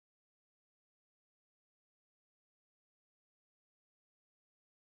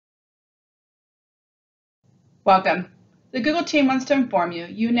Welcome. The Google team wants to inform you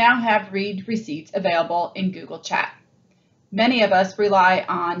you now have read receipts available in Google Chat. Many of us rely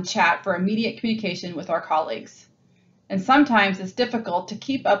on chat for immediate communication with our colleagues, and sometimes it's difficult to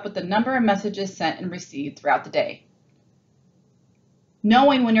keep up with the number of messages sent and received throughout the day.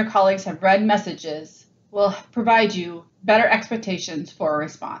 Knowing when your colleagues have read messages will provide you better expectations for a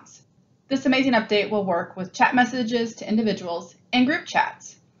response. This amazing update will work with chat messages to individuals and group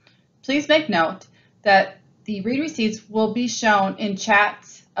chats. Please make note that the read receipts will be shown in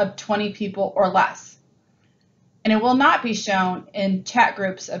chats of 20 people or less, and it will not be shown in chat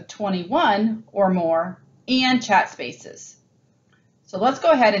groups of 21 or more and chat spaces. So let's go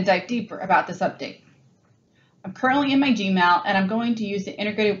ahead and dive deeper about this update. I'm currently in my Gmail, and I'm going to use the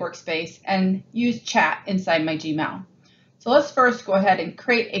integrated workspace and use chat inside my Gmail. So let's first go ahead and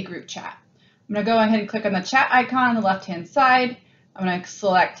create a group chat. I'm going to go ahead and click on the chat icon on the left-hand side. I'm going to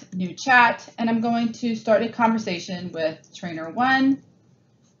select new chat, and I'm going to start a conversation with trainer 1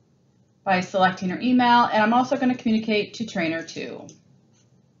 by selecting her email, and I'm also going to communicate to trainer 2.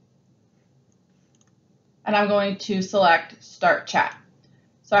 And I'm going to select start chat.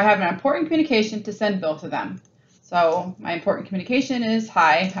 So I have an important communication to send both of them. So my important communication is,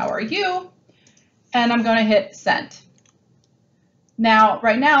 hi, how are you? And I'm going to hit send. Now,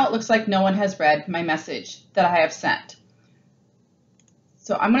 right now, it looks like no one has read my message that I have sent.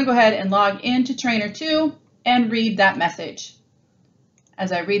 So I'm going to go ahead and log into trainer 2 and read that message.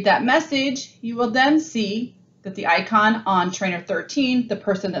 As I read that message, you will then see that the icon on trainer 13, the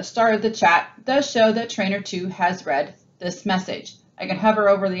person that started the chat, does show that trainer 2 has read this message. I can hover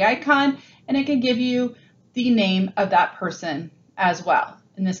over the icon and it can give you the name of that person as well.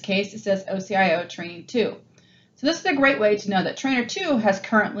 In this case, it says OCIO Training 2. So this is a great way to know that trainer 2 has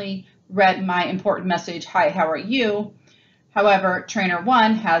currently read my important message, hi, how are you? However, trainer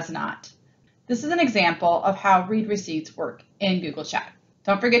 1 has not. This is an example of how read receipts work in Google Chat.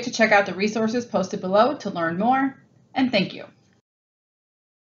 Don't forget to check out the resources posted below to learn more, and thank you.